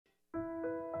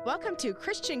Welcome to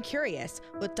Christian Curious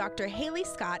with Dr. Haley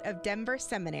Scott of Denver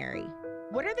Seminary.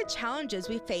 What are the challenges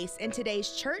we face in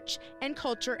today's church and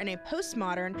culture in a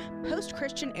postmodern,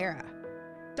 post-Christian era?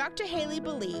 Dr. Haley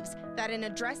believes that in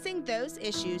addressing those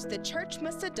issues, the church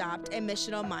must adopt a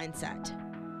missional mindset.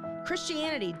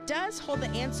 Christianity does hold the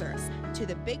answers to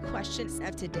the big questions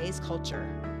of today's culture.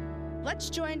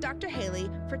 Let's join Dr. Haley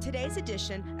for today's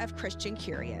edition of Christian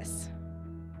Curious.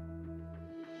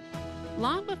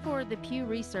 Long before the Pew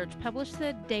Research published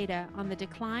the data on the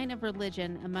decline of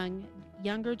religion among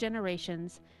younger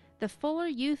generations, the Fuller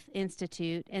Youth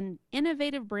Institute, an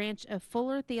innovative branch of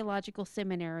Fuller Theological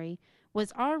Seminary,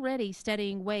 was already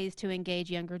studying ways to engage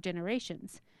younger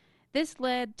generations. This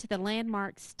led to the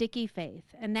landmark Sticky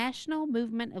Faith, a national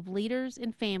movement of leaders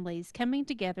and families coming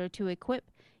together to equip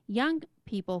young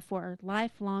people for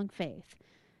lifelong faith.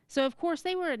 So, of course,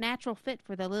 they were a natural fit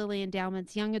for the Lilly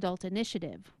Endowment's Young Adult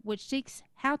Initiative, which seeks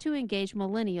how to engage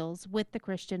millennials with the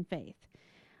Christian faith.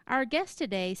 Our guest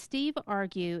today, Steve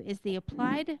Argue, is the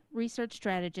Applied Research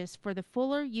Strategist for the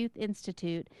Fuller Youth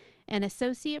Institute and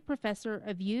Associate Professor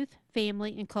of Youth,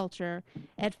 Family, and Culture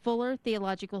at Fuller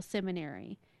Theological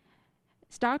Seminary.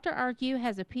 Dr. Argue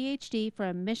has a Ph.D.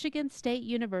 from Michigan State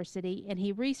University, and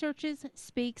he researches,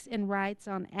 speaks, and writes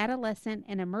on adolescent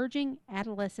and emerging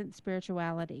adolescent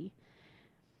spirituality.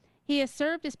 He has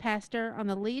served as pastor on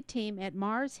the lead team at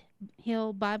Mars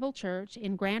Hill Bible Church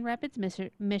in Grand Rapids,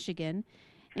 Michigan,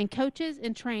 and coaches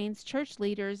and trains church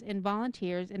leaders and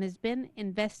volunteers, and has been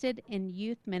invested in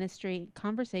youth ministry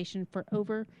conversation for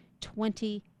over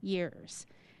 20 years.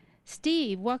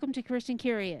 Steve, welcome to Christian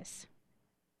Curious.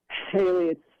 Haley,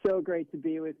 it's so great to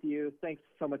be with you. Thanks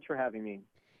so much for having me.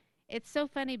 It's so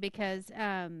funny because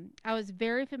I was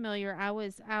very familiar. I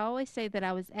always say that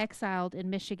I was exiled in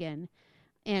Michigan,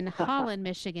 in Holland,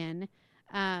 Michigan,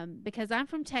 because I'm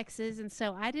from Texas, and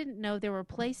so I didn't know there were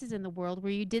places in the world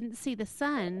where you didn't see the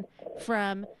sun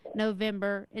from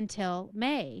November until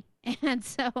May. And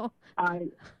so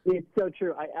it's so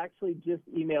true. I actually just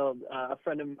emailed a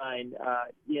friend of mine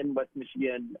in West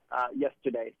Michigan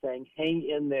yesterday saying, hang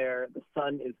in there, the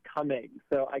sun is coming.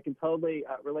 So I can totally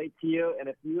relate to you. And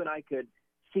if you and I could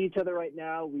see each other right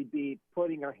now, we'd be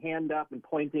putting our hand up and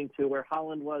pointing to where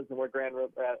Holland was and where Grand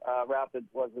Rapids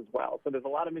was as well. So there's a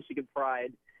lot of Michigan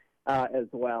pride as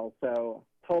well. So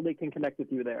totally can connect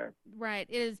with you there. Right.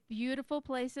 It is a beautiful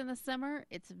place in the summer.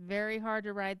 It's very hard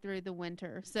to ride through the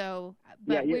winter. So,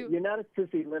 but yeah, you're not a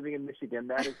sissy living in Michigan,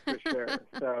 that is for sure.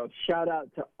 So shout out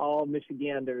to all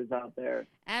Michiganders out there.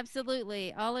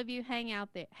 Absolutely. All of you hang out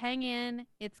there. Hang in.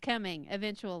 It's coming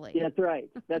eventually. That's right.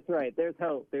 That's right. There's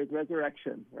hope. There's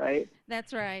resurrection, right?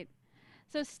 That's right.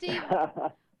 So, Steve,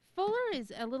 Fuller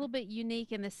is a little bit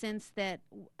unique in the sense that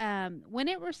when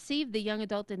it received the Young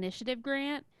Adult Initiative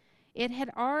grant, it had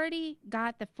already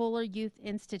got the Fuller Youth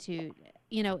Institute,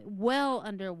 well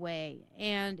underway,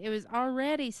 and it was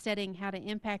already studying how to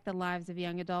impact the lives of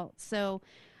young adults. So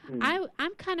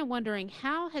I'm kind of wondering,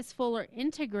 how has Fuller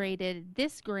integrated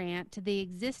this grant to the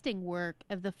existing work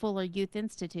of the Fuller Youth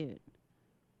Institute?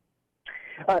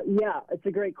 Yeah, it's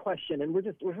a great question, and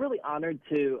we're really honored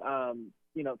to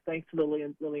thanks to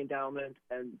the Lilly Endowment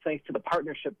and thanks to the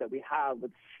partnership that we have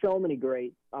with so many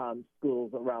great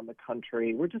schools around the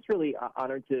country. We're just really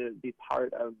honored to be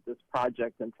part of this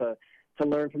project and to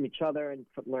learn from each other and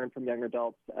learn from young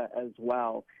adults as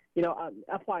well.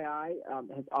 FYI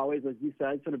has always, as you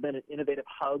said, sort of been an innovative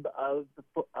hub of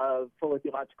Fuller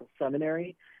Theological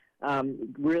Seminary.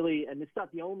 Really, and it's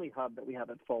not the only hub that we have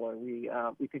at Fuller. We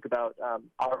think about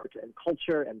art and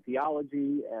culture and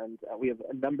theology, and we have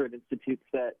a number of institutes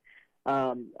that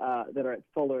are at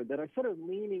Fuller that are sort of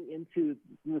leaning into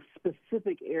the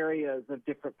specific areas of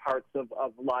different parts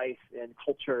of life and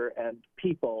culture and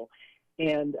people.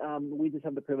 And we just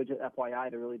have the privilege at FYI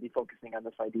to really be focusing on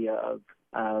this idea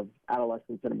of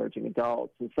adolescents and emerging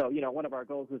adults. And so, one of our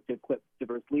goals is to equip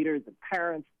diverse leaders and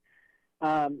parents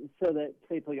so that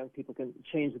faithful young people can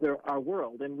change our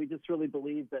world. And we just really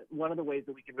believe that one of the ways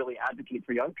that we can really advocate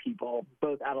for young people,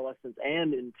 both adolescents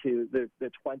and into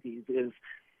their 20s, is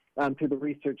through the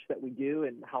research that we do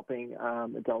and helping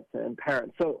adults and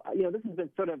parents. So, this has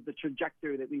been sort of the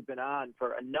trajectory that we've been on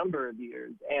for a number of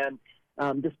years. And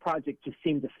this project just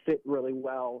seemed to fit really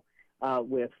well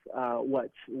with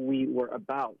what we were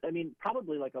about. I mean,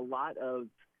 probably like a lot of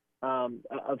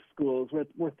schools,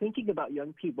 we're thinking about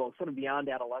young people sort of beyond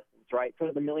adolescence, right? Sort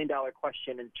of the million-dollar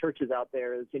question in churches out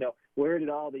there is, where did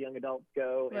all the young adults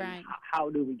go, and right, how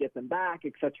do we get them back,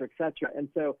 et cetera, et cetera. And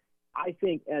so I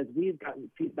think as we've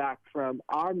gotten feedback from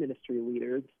our ministry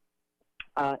leaders,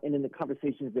 and in the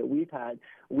conversations that we've had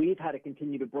to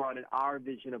continue to broaden our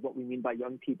vision of what we mean by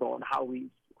young people and how we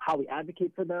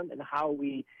advocate for them and how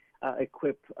we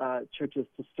equip churches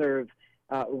to serve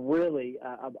really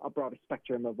a broader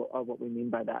spectrum of what we mean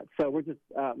by that. So we're just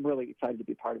really excited to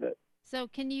be part of it. So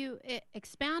can you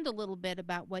expound a little bit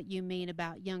about what you mean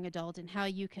about young adult and how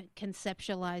you can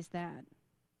conceptualize that?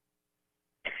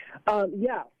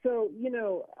 Yeah, so,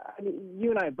 I mean,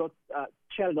 you and I have both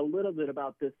chatted a little bit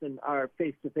about this in our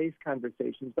face-to-face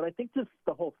conversations, but I think just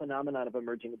the whole phenomenon of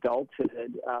emerging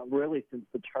adulthood, really since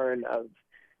the turn of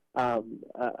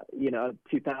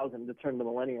 2000, the turn of the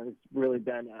millennium, has really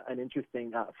been an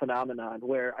interesting phenomenon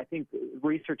where I think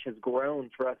research has grown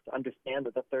for us to understand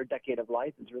that the third decade of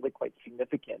life is really quite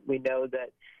significant. We know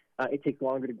that it takes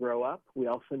longer to grow up. We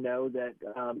also know that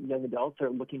young adults are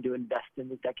looking to invest in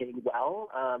this decade well,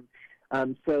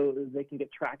 so they can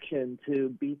get traction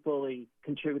to be fully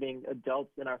contributing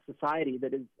adults in our society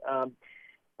that is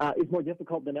more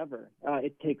difficult than ever.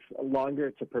 It takes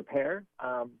longer to prepare.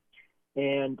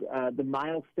 And the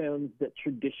milestones that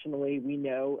traditionally we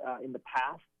know in the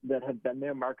past that have been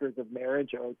there, markers of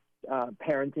marriage or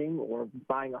parenting or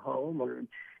buying a home or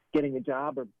getting a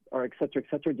job or et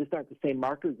cetera, just aren't the same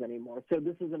markers anymore. So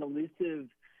this is an elusive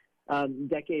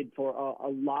decade for a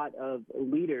lot of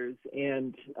leaders,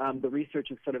 and the research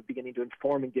is sort of beginning to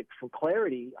inform and give some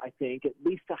clarity, I think, at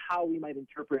least to how we might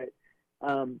interpret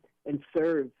and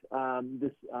serve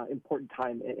this important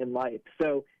time in life.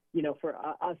 So, for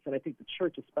us, and I think the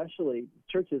church especially,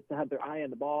 churches to have their eye on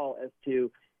the ball as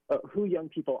to who young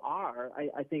people are,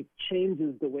 I think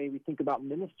changes the way we think about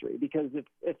ministry. Because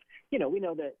if we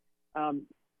know that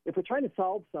if we're trying to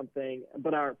solve something,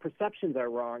 but our perceptions are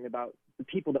wrong about the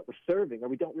people that we're serving, or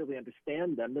we don't really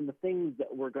understand them, then the things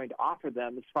that we're going to offer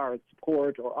them as far as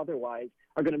support or otherwise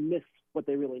are going to miss what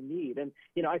they really need. And,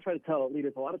 I try to tell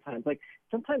leaders a lot of times, like,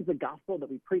 sometimes the gospel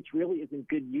that we preach really isn't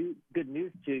good news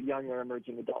to young or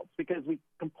emerging adults because we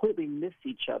completely miss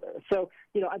each other. So,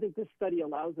 I think this study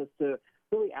allows us to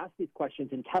really ask these questions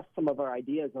and test some of our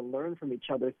ideas and learn from each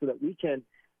other so that we can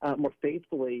more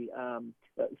faithfully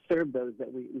serve those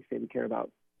that we say we care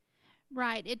about.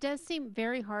 Right. It does seem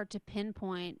very hard to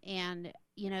pinpoint, and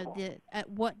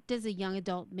what does a young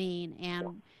adult mean?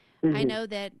 And I know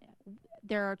that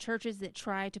there are churches that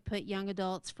try to put young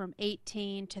adults from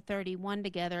 18 to 31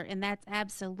 together, and that's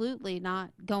absolutely not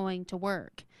going to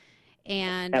work.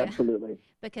 And absolutely,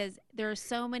 because there are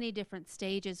so many different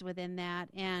stages within that,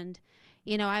 and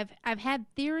I've had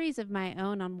theories of my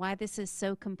own on why this is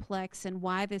so complex and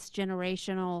why this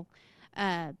generational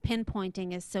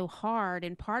pinpointing is so hard.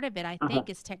 And part of it, I think,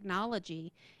 is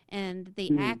technology and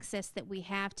the access that we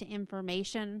have to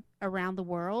information around the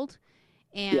world.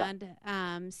 And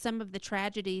some of the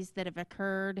tragedies that have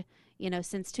occurred,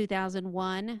 since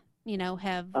 2001,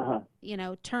 have,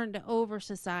 turned over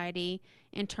society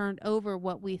and turned over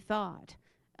what we thought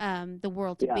the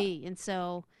world to be. And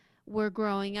so we're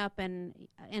growing up in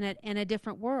a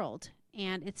different world,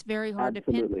 and it's very hard to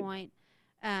pinpoint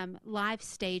life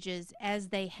stages as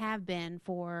they have been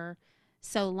for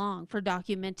so long, for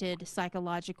documented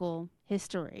psychological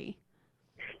history.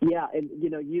 Yeah, and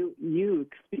you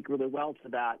speak really well to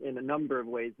that in a number of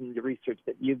ways in the research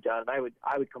that you've done. I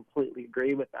would completely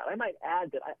agree with that. I might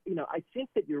add that I think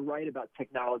that you're right about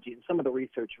technology, and some of the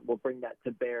research will bring that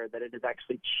to bear, that it is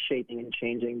actually shaping and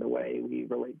changing the way we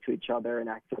relate to each other and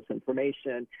access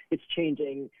information. It's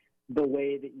changing the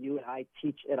way that you and I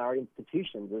teach at our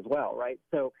institutions as well, right?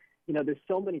 So, there's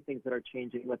so many things that are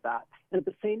changing with that. And at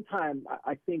the same time,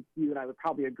 I think you and I would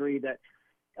probably agree that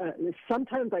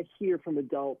sometimes I hear from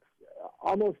adults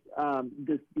almost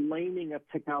this blaming of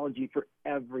technology for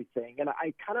everything. And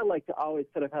I kind of like to always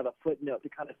sort of have a footnote to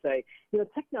kind of say,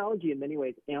 technology in many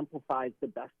ways amplifies the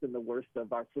best and the worst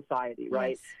of our society,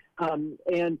 right? Yes.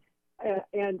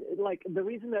 And like the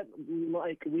reason that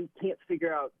like we can't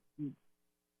figure out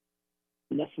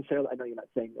necessarily, I know you're not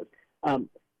saying this,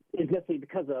 is necessarily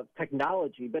because of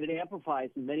technology, but it amplifies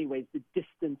in many ways the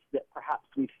distance that perhaps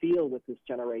we feel with this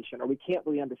generation, or we can't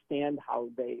really understand how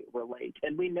they relate.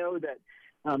 And we know that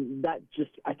that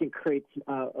just, I think, creates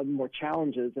more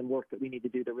challenges and work that we need to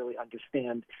do to really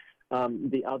understand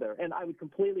the other. And I would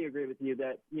completely agree with you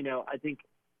that, I think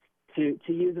to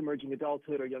use emerging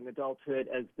adulthood or young adulthood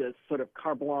as this sort of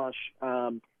carte blanche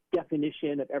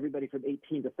definition of everybody from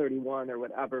 18 to 31 or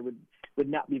whatever would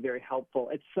not be very helpful.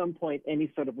 At some point,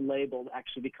 any sort of label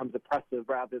actually becomes oppressive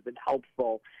rather than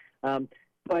helpful.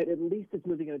 But at least it's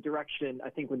moving in a direction, I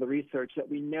think, with the research that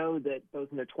we know that those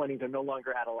in their 20s are no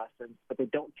longer adolescents, but they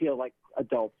don't feel like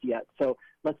adults yet. So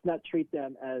let's not treat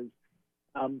them as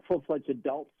full-fledged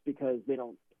adults because they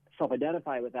don't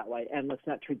self-identify with that way, and let's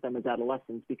not treat them as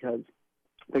adolescents because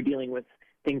they're dealing with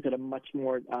things at a much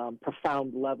more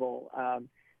profound level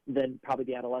than probably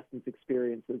the adolescents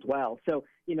experience as well. So,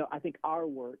 I think our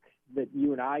work that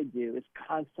you and I do is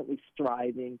constantly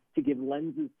striving to give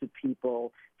lenses to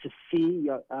people to see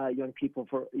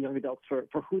young adults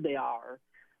for who they are,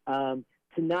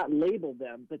 to not label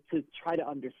them, but to try to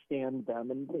understand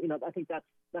them. And, I think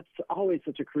that's always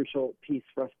such a crucial piece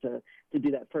for us to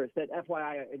do that first. That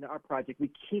FYI, in our project,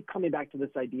 we keep coming back to this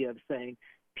idea of saying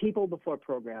people before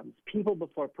programs.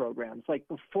 Like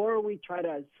before we try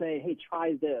to say, hey,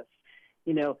 try this,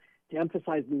 to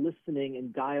emphasize listening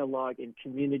and dialogue and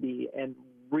community and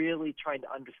really trying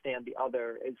to understand the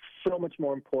other is so much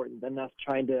more important than us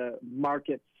trying to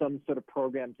market some sort of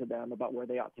program to them about where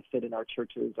they ought to fit in our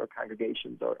churches or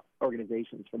congregations or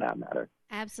organizations for that matter.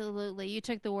 Absolutely. You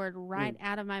took the word right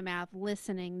out of my mouth,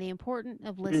 listening, the importance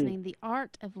of listening, the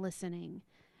art of listening.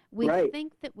 We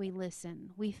think that we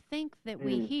listen. We think that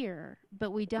we hear,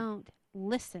 but we don't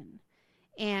listen.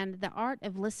 And the art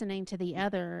of listening to the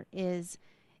other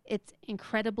it's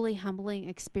incredibly humbling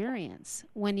experience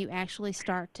when you actually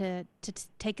start to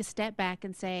take a step back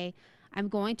and say, I'm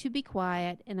going to be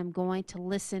quiet and I'm going to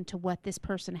listen to what this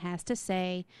person has to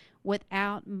say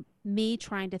without me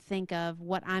trying to think of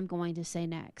what I'm going to say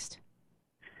next.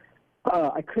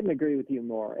 I couldn't agree with you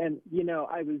more. And,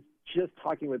 I was just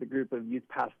talking with a group of youth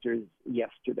pastors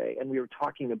yesterday, and we were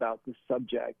talking about this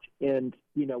subject. And,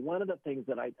 one of the things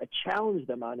that I challenge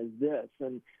them on is this,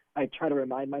 and I try to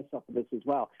remind myself of this as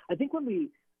well. I think when we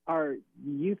are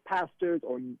youth pastors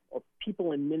or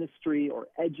people in ministry or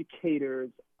educators,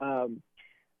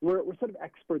 we're sort of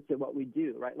experts at what we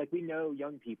do, right? Like we know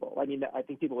young people. I mean, I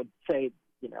think people would say,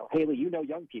 Haley,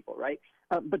 young people, right?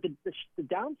 But the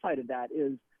downside of that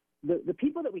is the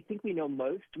people that we think we know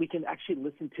most, we can actually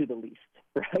listen to the least,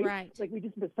 right? Right. Like we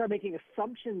just start making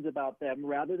assumptions about them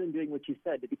rather than doing what you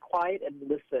said, to be quiet and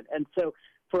listen. And so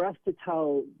for us to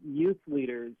tell youth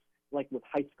leaders, like with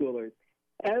high schoolers,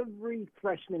 every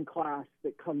freshman class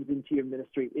that comes into your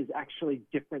ministry is actually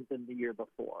different than the year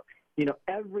before.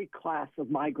 Every class of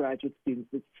my graduate students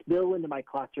that spill into my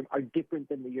classroom are different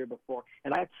than the year before.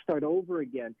 And I have to start over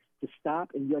again to stop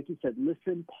and, like you said,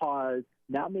 listen, pause,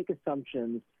 not make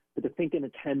assumptions, but to think and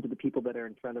attend to the people that are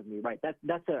in front of me, right?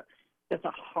 That's a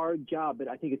hard job, but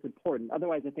I think it's important.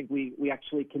 Otherwise, I think we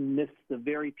actually can miss the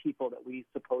very people that we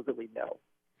supposedly know.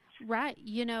 Right.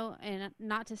 And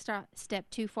not to step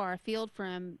too far afield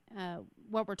from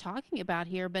what we're talking about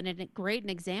here, but a great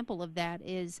example of that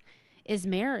is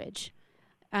marriage.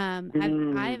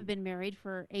 I've been married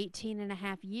for 18 and a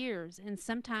half years, and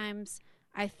sometimes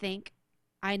I think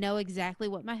I know exactly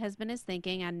what my husband is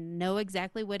thinking. I know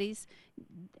exactly what he's,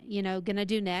 going to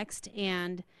do next.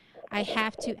 And I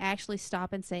have to actually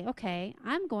stop and say, okay,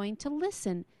 I'm going to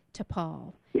listen to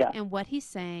Paul and what he's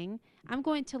saying. I'm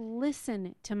going to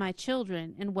listen to my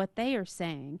children and what they are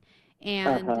saying.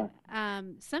 And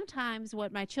sometimes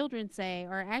what my children say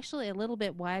are actually a little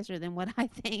bit wiser than what I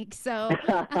think. So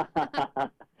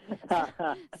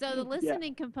so the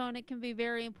listening component can be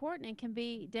very important and can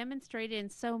be demonstrated in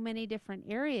so many different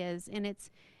areas. And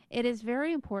it is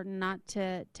very important not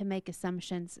to make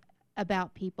assumptions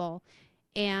about people.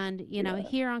 And,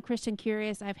 here on Christian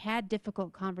Curious, I've had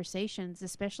difficult conversations,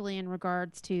 especially in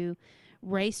regards to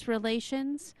race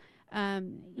relations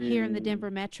here in the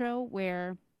Denver Metro,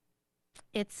 where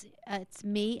it's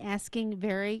me asking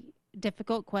very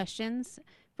difficult questions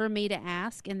for me to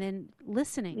ask and then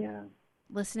listening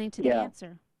to the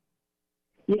answer.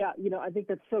 Yeah, I think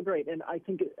that's so great, and I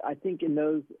think in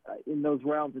those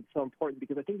realms it's so important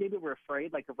because I think maybe we're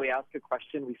afraid, like if we ask a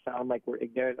question, we sound like we're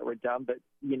ignorant or we're dumb. But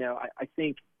I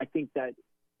think that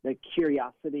the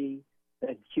curiosity,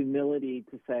 that humility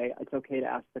to say it's okay to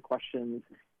ask the questions,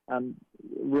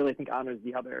 really I think honors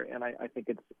the other, and I think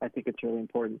it's really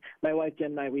important. My wife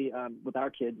Jen and I, we with our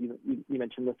kids, you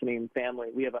mentioned listening and family.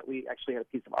 We actually had a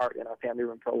piece of art in our family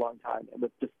room for a long time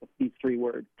with just these 3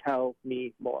 words: tell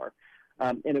me more.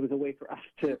 And it was a way for us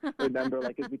to remember,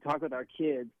 like, as we talk with our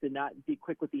kids, to not be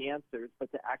quick with the answers,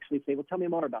 but to actually say, well, tell me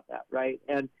more about that, right?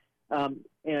 And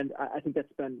I think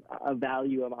that's been a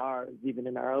value of ours, even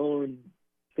in our own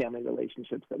family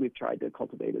relationships that we've tried to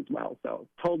cultivate as well. So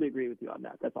totally agree with you on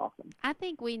that. That's awesome. I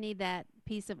think we need that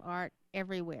piece of art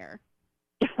everywhere.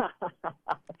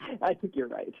 I think you're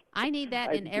right. I need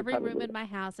that in every room in my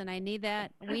house, and we need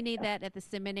that at the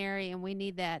seminary, and we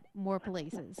need that more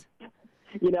places.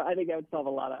 I think that would solve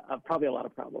probably a lot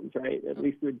of problems, right? At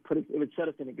least it would set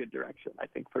us in a good direction, I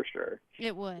think, for sure.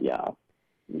 It would. Yeah.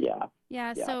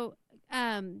 So,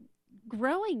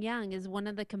 growing young is one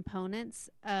of the components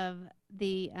of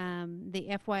the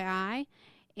FYI,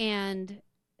 and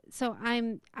so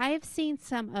I have seen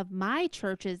some of my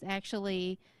churches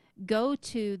actually go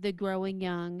to the Growing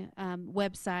Young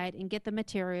website and get the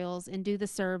materials and do the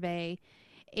survey.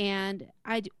 And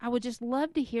I would just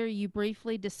love to hear you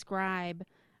briefly describe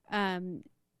um,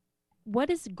 what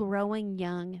does growing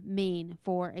young mean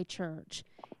for a church?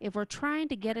 If we're trying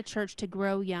to get a church to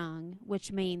grow young,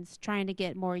 which means trying to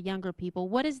get more younger people,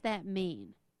 what does that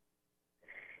mean?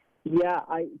 Yeah,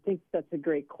 I think that's a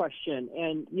great question.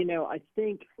 And, I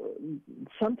think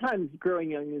sometimes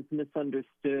growing young is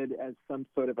misunderstood as some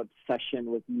sort of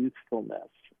obsession with youthfulness.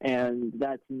 And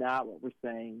that's not what we're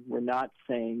saying. We're not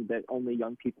saying that only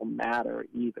young people matter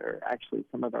either. Actually,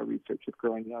 some of our research with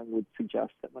growing young would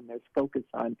suggest that when there's focus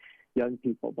on young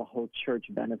people, the whole church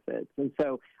benefits. And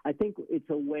so I think it's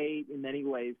a way, in many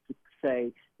ways, to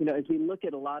say, as we look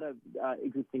at a lot of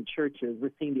existing churches,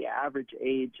 we're seeing the average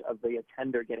age of the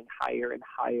attender getting higher and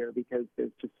higher because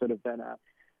there's just sort of been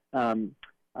a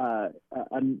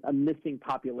missing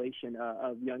population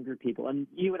of younger people. And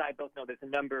you and I both know there's a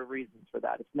number of reasons for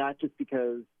that. It's not just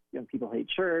because young people hate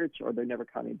church or they're never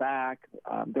coming back.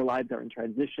 Their lives are in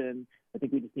transition. I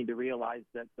think we just need to realize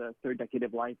that the third decade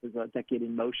of life is a decade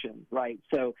in motion, right?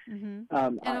 So, and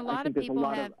a lot of people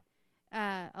have.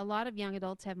 A lot of young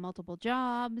adults have multiple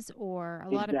jobs, or a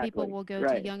lot of people will go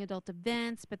to young adult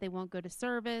events, but they won't go to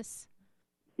service.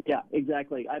 Yeah,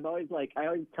 exactly. I always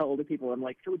tell older people, I'm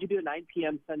like, so would you do a 9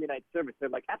 p.m. Sunday night service? They're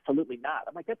like, absolutely not.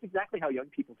 I'm like, that's exactly how young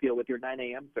people feel with your 9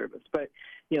 a.m. service. But,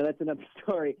 that's another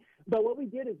story. But what we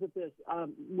did is with this,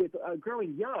 with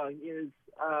Growing Young, is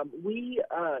we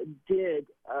did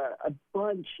a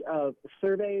bunch of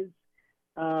surveys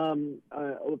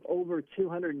of over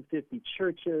 250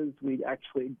 churches. We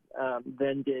actually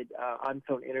then did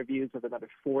on-phone interviews with another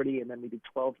 40, and then we did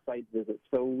 12 site visits.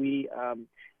 So we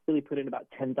really put in about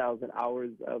 10,000 hours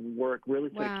of work,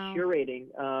 really sort of curating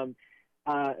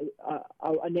a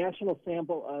national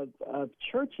sample of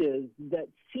churches that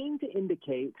seem to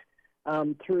indicate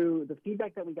through the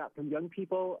feedback that we got from young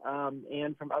people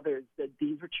and from others that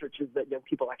these were churches that young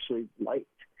people actually liked.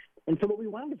 And so what we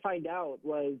wanted to find out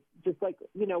was just like,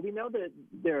 we know that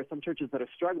there are some churches that are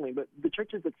struggling, but the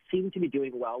churches that seem to be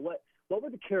doing well, what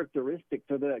were the characteristics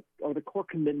or the core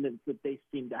commitments that they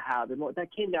seem to have? And what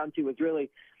that came down to was really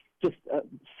just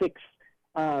 6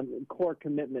 core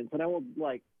commitments. And I won't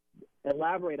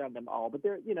elaborate on them all, but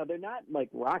they're not like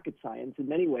rocket science in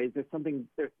many ways. They're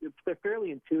fairly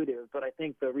intuitive, but I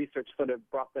think the research sort of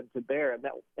brought them to bear.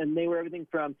 And they were everything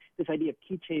from this idea of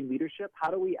keychain leadership. How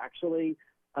do we actually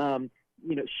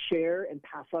share and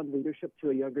pass on leadership to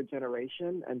a younger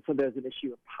generation? And so there's an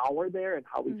issue of power there and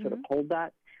how we sort of hold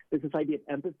that. There's this idea of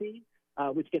empathy,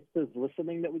 which gets to this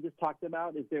listening that we just talked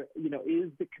about. Is the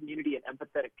community an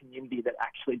empathetic community that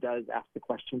actually does ask the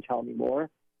question, tell me more?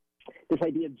 This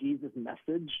idea of Jesus'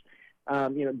 message.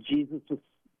 Jesus was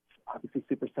obviously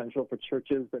super central for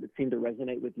churches, but it seemed to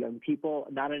resonate with young people,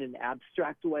 not in an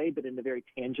abstract way, but in a very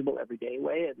tangible, everyday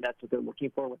way, and that's what they're looking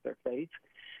for with their faith.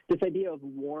 This idea of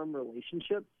warm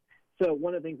relationships. So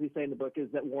one of the things we say in the book is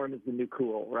that warm is the new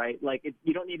cool, right? Like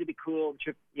you don't need to be cool,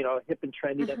 hip and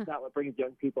trendy. That's not what brings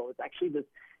young people. It's actually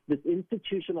this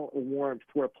institutional warmth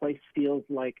where a place feels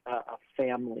like a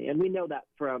family. And we know that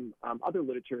from other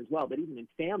literature as well, but even in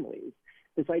families,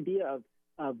 this idea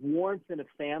of warmth in a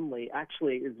family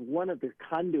actually is one of the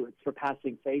conduits for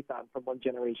passing faith on from one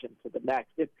generation to the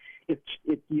next. If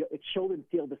children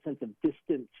feel the sense of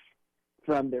distance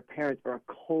from their parents or a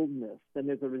coldness, then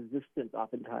there's a resistance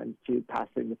oftentimes to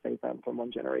passing the faith on from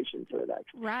one generation to the next.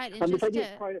 Right. And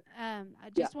I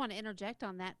just want to interject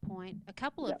on that point a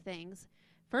couple of things.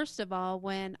 First of all,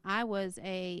 when I was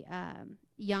a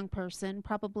young person,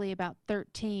 probably about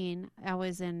 13, I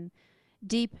was in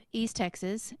deep East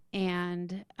Texas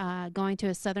and going to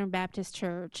a Southern Baptist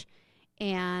church,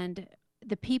 and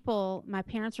my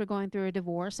parents were going through a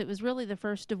divorce. It was really the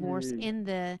first divorce in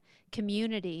the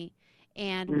community,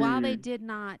 and while they did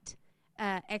not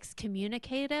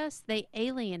excommunicate us, they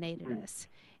alienated us.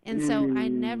 And so I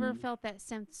never felt that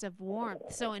sense of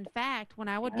warmth. So in fact, when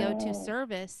I would go to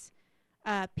service,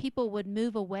 people would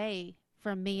move away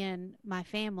from me and my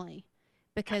family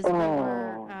because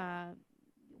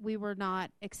we were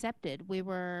not accepted. We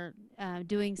were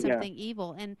doing something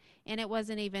evil. And it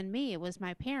wasn't even me. It was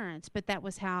my parents. But that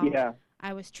was how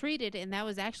I was treated. And that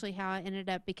was actually how I ended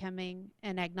up becoming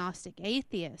an agnostic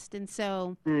atheist. And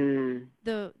so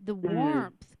the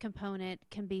warmth component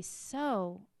can be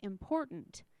so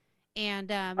important.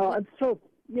 And Oh,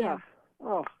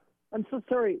 I'm so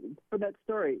sorry for that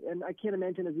story, and I can't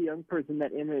imagine as a young person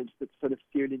that image that's sort of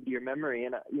seared into your memory.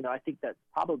 And I think that's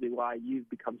probably why you've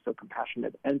become so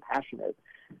compassionate and passionate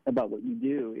about what you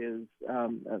do is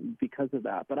because of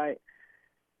that. But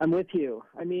I'm with you.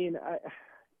 I mean,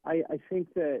 I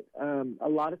think that a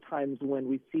lot of times when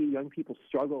we see young people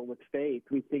struggle with faith,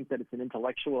 we think that it's an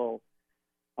intellectual,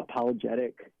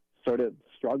 apologetic sort of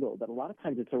struggle, but a lot of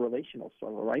times it's a relational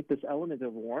struggle, right? This element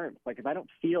of warmth. Like, if I don't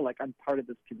feel like I'm part of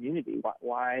this community,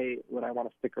 why would I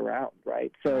want to stick around,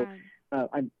 right? So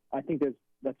I think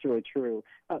that's really true.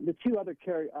 The two other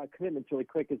commitments really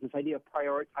quick is this idea of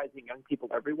prioritizing young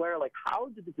people everywhere. Like, how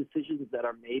do the decisions that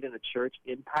are made in a church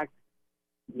impact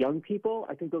young people?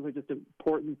 I think those are just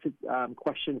important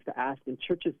questions to ask, and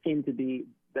churches seem to be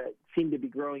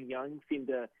growing young, seem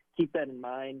to keep that in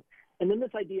mind. And then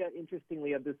this idea,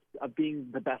 interestingly, of being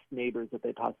the best neighbors that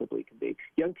they possibly can be.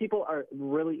 Young people are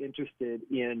really interested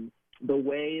in the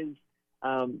ways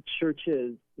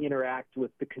churches interact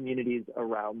with the communities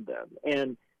around them.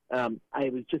 And I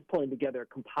was just pulling together a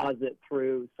composite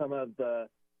through some of the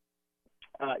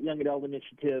Young Adult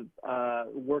Initiative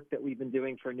work that we've been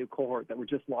doing for a new cohort that we're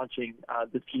just launching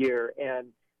this year. And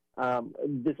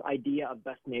this idea of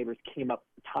best neighbors came up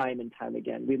time and time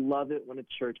again. We love it when a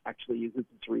church actually uses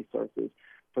its resources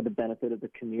for the benefit of the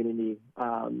community.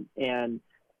 I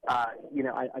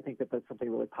think that there's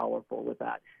something really powerful with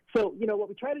that. So, what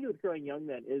we try to do with Growing Young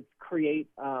then is create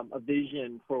a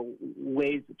vision for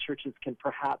ways that churches can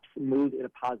perhaps move in a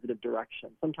positive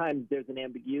direction. Sometimes there's an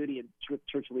ambiguity with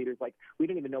church leaders, like we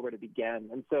don't even know where to begin.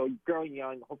 And so Growing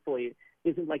Young hopefully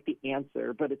isn't like the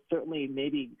answer, but it certainly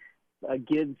maybe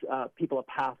gives people a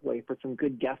pathway for some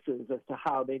good guesses as to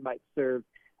how they might serve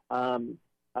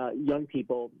young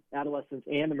people, adolescents,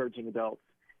 and emerging adults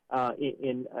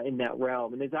in that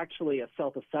realm. And there's actually a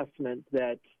self-assessment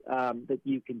that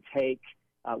you can take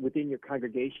within your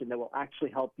congregation that will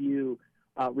actually help you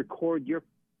record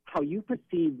how you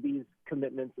perceive these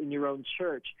commitments in your own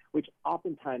church, which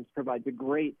oftentimes provides a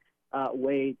great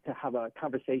way to have a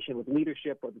conversation with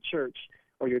leadership or the church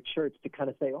or your church to kind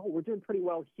of say, oh, we're doing pretty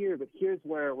well here, but here's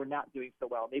where we're not doing so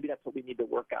well. Maybe that's what we need to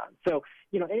work on. So,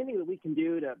 anything that we can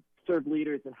do to serve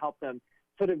leaders and help them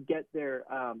sort of get their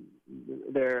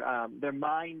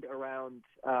mind around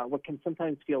what can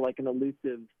sometimes feel like an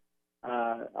elusive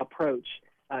approach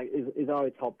is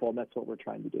always helpful, and that's what we're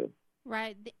trying to do.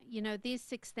 Right. These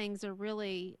 6 things are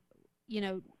really,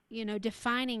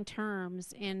 defining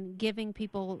terms and giving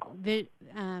people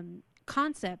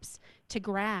concepts to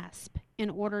grasp in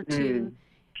order to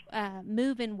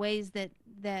move in ways that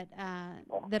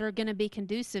are going to be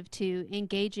conducive to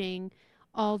engaging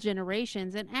all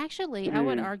generations. And actually, I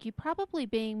would argue probably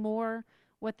being more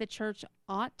what the church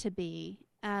ought to be.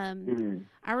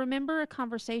 I remember a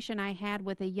conversation I had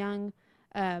with a young,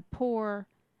 not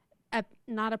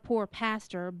a poor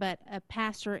pastor, but a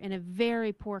pastor in a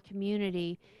very poor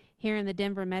community here in the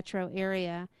Denver metro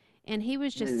area. And he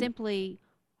was just simply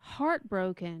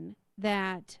heartbroken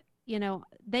that,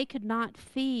 they could not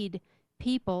feed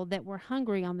people that were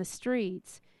hungry on the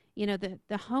streets.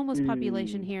 The homeless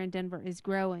population here in Denver is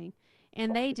growing,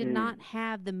 and they did not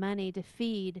have the money to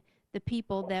feed the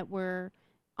people that were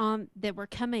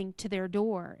coming to their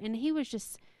door. And he was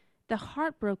just, the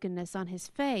heartbrokenness on his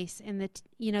face and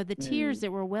the tears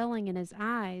that were welling in his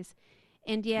eyes.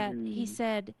 And yet he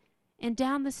said, and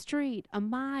down the street a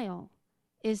mile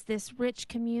is this rich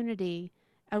community,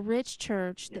 a rich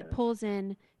church that pulls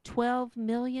in $12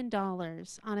 million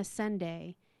on a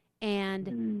Sunday,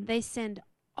 and they send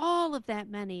all of that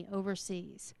money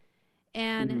overseas.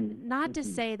 And not to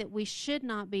say that we should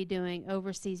not be doing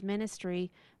overseas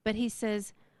ministry, but he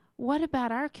says, what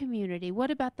about our community?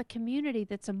 What about the community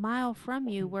that's a mile from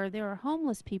you where there are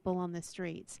homeless people on the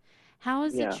streets? How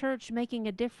is the church making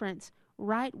a difference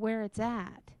right where it's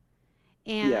at?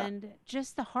 And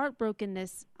just the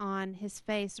heartbrokenness on his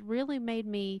face really made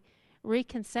me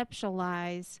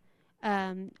reconceptualize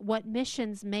what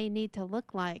missions may need to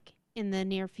look like in the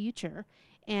near future.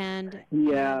 And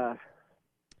I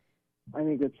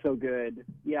think that's so good.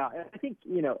 Yeah, I think,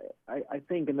 I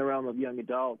think in the realm of young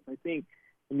adults, I think,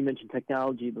 and you mentioned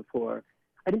technology before,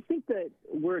 I just think that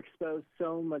we're exposed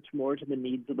so much more to the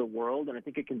needs of the world, and I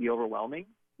think it can be overwhelming.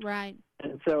 Right.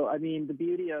 And so, I mean, the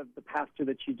beauty of the pastor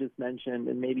that you just mentioned,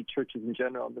 and maybe churches in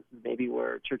general, and this is maybe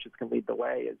where churches can lead the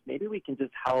way, is maybe we can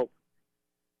just help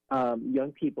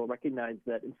young people recognize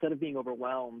that instead of being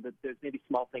overwhelmed, that there's maybe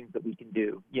small things that we can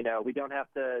do. We don't have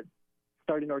to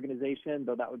start an organization,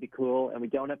 though that would be cool, and we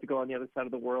don't have to go on the other side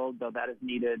of the world, though that is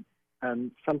needed.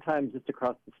 Sometimes just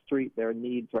across the street, there are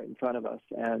needs right in front of us,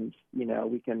 and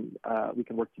we can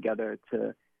work together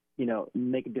to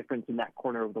make a difference in that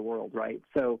corner of the world, right?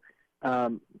 So,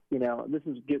 this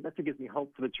is good. That's what gives me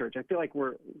hope for the church. I feel like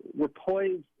we're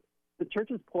poised. The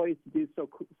church is poised to do so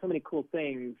many cool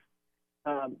things,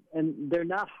 and they're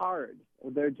not hard.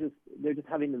 They're just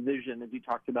having the vision, as you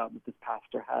talked about, that this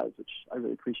pastor has, which I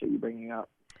really appreciate you bringing up.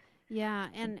 Yeah,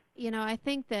 and I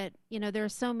think that there are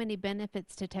so many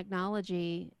benefits to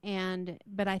technology,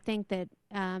 but I think that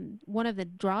one of the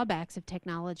drawbacks of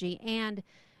technology, and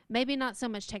maybe not so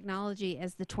much technology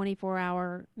as the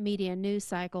 24-hour media news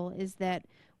cycle, is that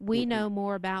we know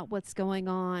more about what's going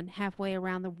on halfway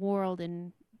around the world,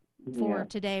 and for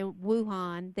today,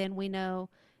 Wuhan, than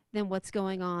what's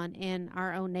going on in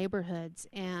our own neighborhoods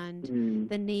and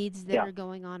the needs that are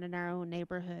going on in our own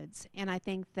neighborhoods. And I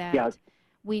think that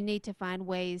we need to find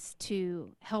ways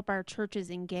to help our churches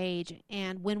engage.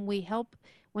 And when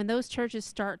those churches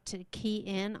start to key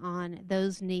in on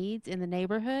those needs in the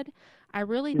neighborhood, I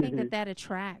really think that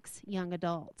attracts young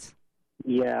adults.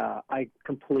 Yeah, I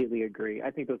completely agree.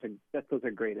 I think those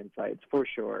are great insights, for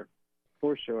sure.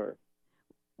 For sure.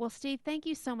 Well, Steve, thank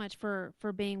you so much for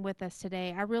being with us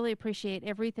today. I really appreciate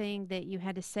everything that you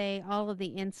had to say, all of the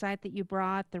insight that you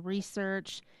brought, the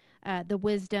research, the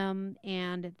wisdom,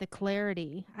 and the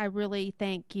clarity. I really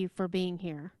thank you for being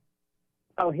here.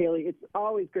 Oh, Haley, it's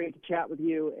always great to chat with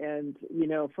you, and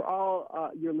for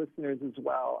all your listeners as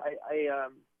well. I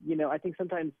think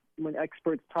sometimes when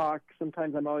experts talk,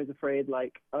 sometimes I'm always afraid,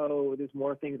 there's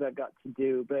more things I've got to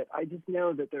do. But I just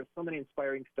know that there's so many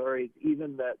inspiring stories,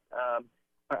 even that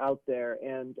are out there.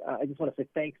 And I just want to say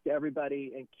thanks to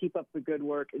everybody, and keep up the good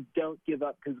work. And don't give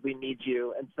up, because we need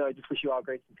you. And so I just wish you all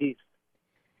grace and peace.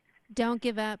 Don't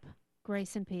give up.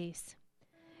 Grace and peace.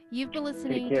 You've been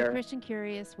listening to Christian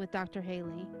Curious with Dr.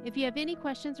 Haley. If you have any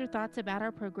questions or thoughts about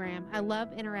our program, I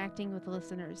love interacting with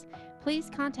listeners.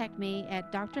 Please contact me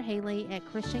at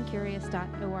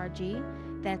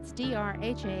drhaley@christiancurious.org. That's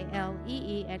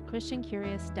DRHALEE at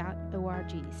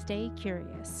christiancurious.org. Stay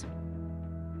curious.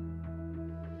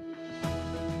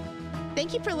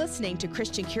 Thank you for listening to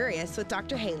Christian Curious with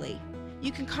Dr. Haley.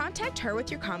 You can contact her with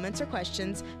your comments or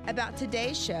questions about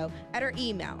today's show at her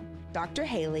email,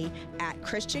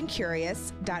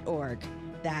 drhaley@christiancurious.org.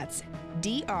 That's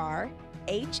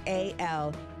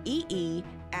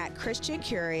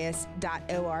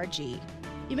DRHALEE@christiancurious.org.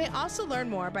 You may also learn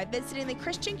more by visiting the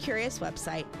Christian Curious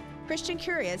website,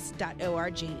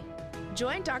 christiancurious.org.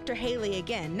 Join Dr. Haley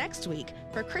again next week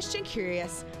for Christian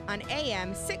Curious on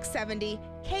AM 670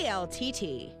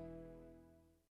 KLTT.